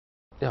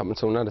yeah, up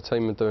until now the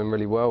team are doing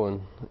really well,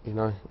 and you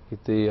know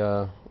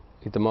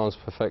he demands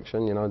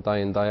perfection, you know,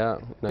 day in, day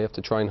out. You know, you have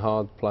to train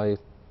hard, play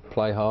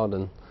hard,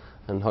 and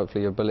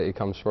hopefully your ability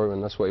comes through,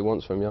 and that's what he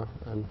wants from you.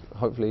 And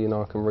hopefully, you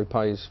know, I can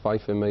repay his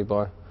faith in me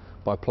by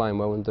playing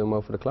well and doing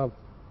well for the club.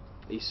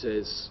 He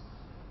says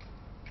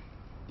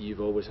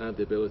you've always had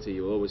the ability,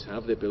 you always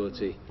have the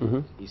ability.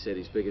 He said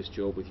his biggest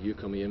job with you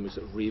coming in was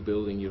sort of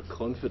rebuilding your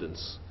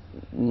confidence.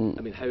 I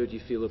mean, how do you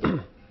feel about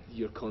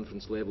your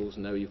confidence levels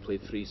now you've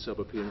played 3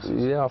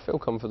 sub-appearances? Yeah, I feel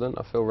confident.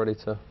 I feel ready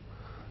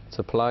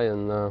to play,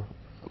 and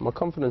my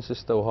confidence is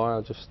still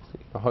high.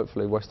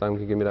 Hopefully West Ham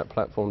can give me that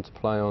platform to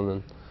play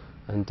on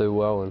and do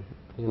well. And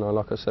you know,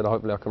 like I said,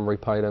 hopefully I can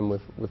repay them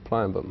with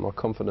playing. But my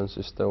confidence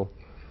is still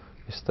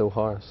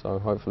high. So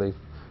hopefully,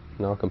 you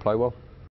know, I can play well.